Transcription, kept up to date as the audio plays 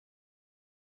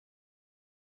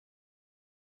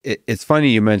it's funny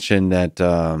you mentioned that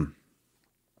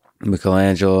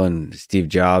Michelangelo and Steve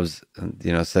Jobs,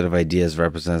 set of ideas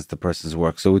represents the person's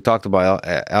work. So we talked about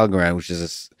Algorand, which is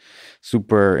a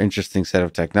super interesting set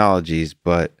of technologies,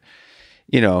 but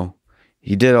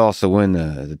he did also win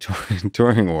the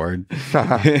Turing Award.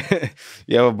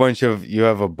 You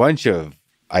have a bunch of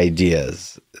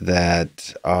ideas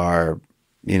that are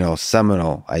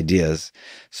seminal ideas.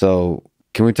 So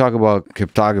can we talk about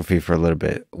cryptography for a little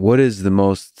bit? What is the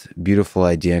most beautiful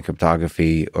idea in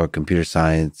cryptography or computer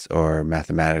science or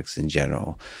mathematics in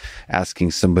general?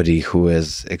 Asking somebody who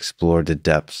has explored the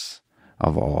depths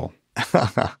of all.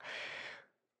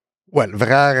 Well,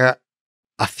 there are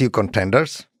a few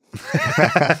contenders.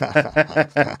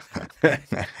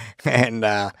 And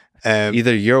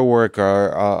either your work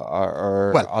or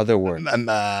other work.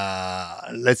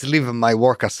 Let's leave my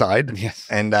work aside. Yes.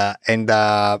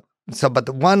 But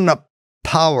one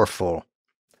powerful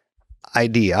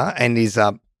idea, and is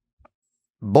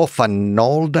both an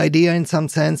old idea in some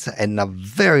sense and a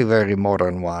very, very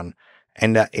modern one,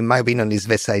 and in my opinion is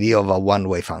this idea of a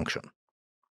one-way function.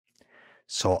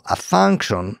 So a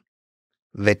function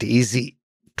that is easy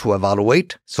to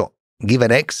evaluate. So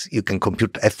given x, you can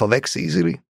compute f of x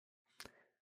easily.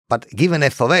 But given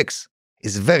f of x,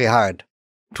 it's very hard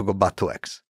to go back to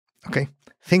x. Okay?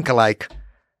 Think like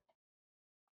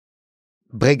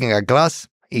breaking a glass,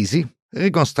 easy.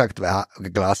 Reconstruct the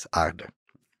glass, harder.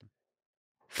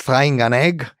 Frying an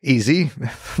egg, easy.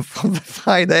 From the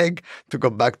fried egg to go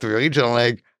back to the original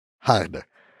egg, harder.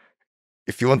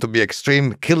 If you want to be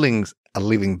extreme, killing a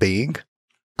living being,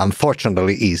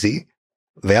 unfortunately easy.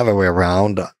 The other way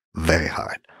around, very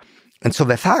hard. And so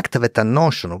the fact that a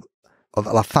notion of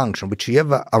a function, which you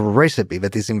have a recipe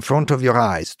that is in front of your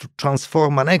eyes to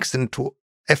transform an x into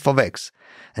f of x,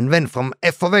 and then from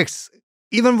f of x,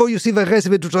 even though you see the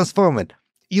recipe to transform it,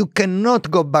 you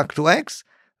cannot go back to x,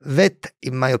 that,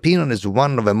 in my opinion, is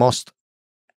one of the most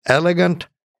elegant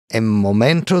and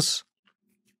momentous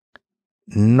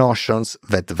notions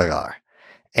that there are.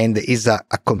 And is a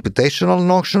computational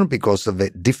notion because of the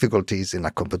difficulties in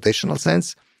a computational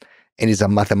sense, and is a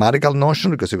mathematical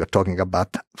notion because we were talking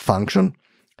about function,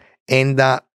 and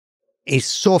is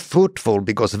so fruitful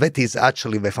because that is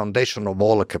actually the foundation of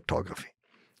all cryptography.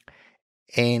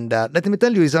 And let me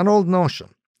tell you, it's an old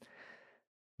notion,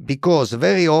 because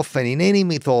very often in any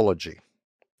mythology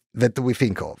that we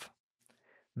think of,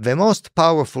 the most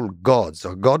powerful gods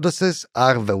or goddesses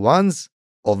are the ones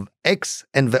of X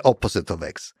and the opposite of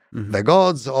X, the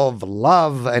gods of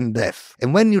love and death.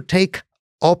 And when you take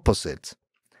opposites,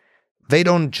 they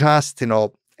don't just,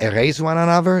 erase one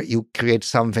another, you create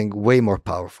something way more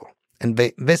powerful. And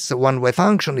this one-way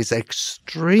function is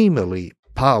extremely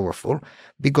powerful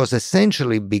because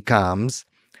essentially becomes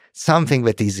something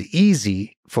that is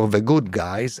easy for the good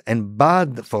guys and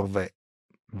hard for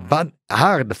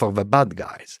the bad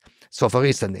guys. So for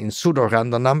instance, in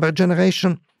pseudo-random number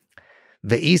generation,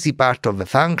 the easy part of the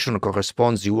function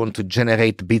corresponds you want to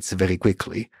generate bits very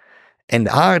quickly. And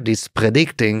hard is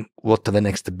predicting what the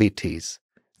next bit is.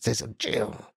 It says,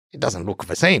 it doesn't look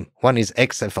the same. One is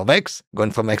x f of x, going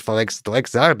from f of x to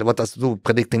x hard. What has to do with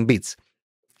predicting bits?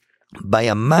 By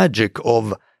a magic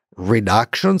of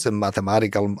reductions and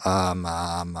mathematical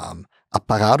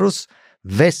apparatus,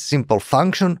 this simple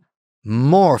function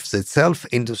morphs itself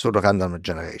into pseudo-random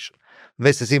generation.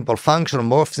 This simple function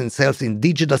morphs itself in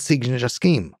digital signature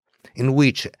scheme, in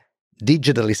which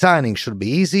digitally signing should be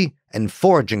easy and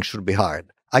forging should be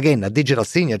hard. Again, a digital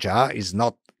signature is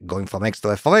not going from x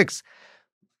to f of x,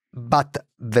 but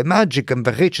the magic and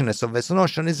the richness of this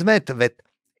notion is that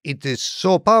it is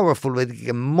so powerful that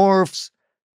it morphs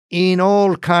in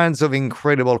all kinds of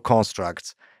incredible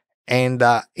constructs. And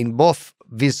in both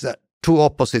these two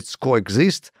opposites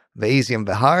coexist, the easy and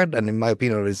the hard, and in my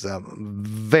opinion, is a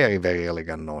very, very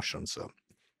elegant notion. So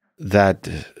that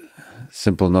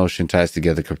simple notion ties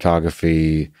together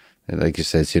cryptography, like you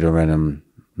said, pseudo-random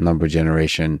number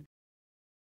generation.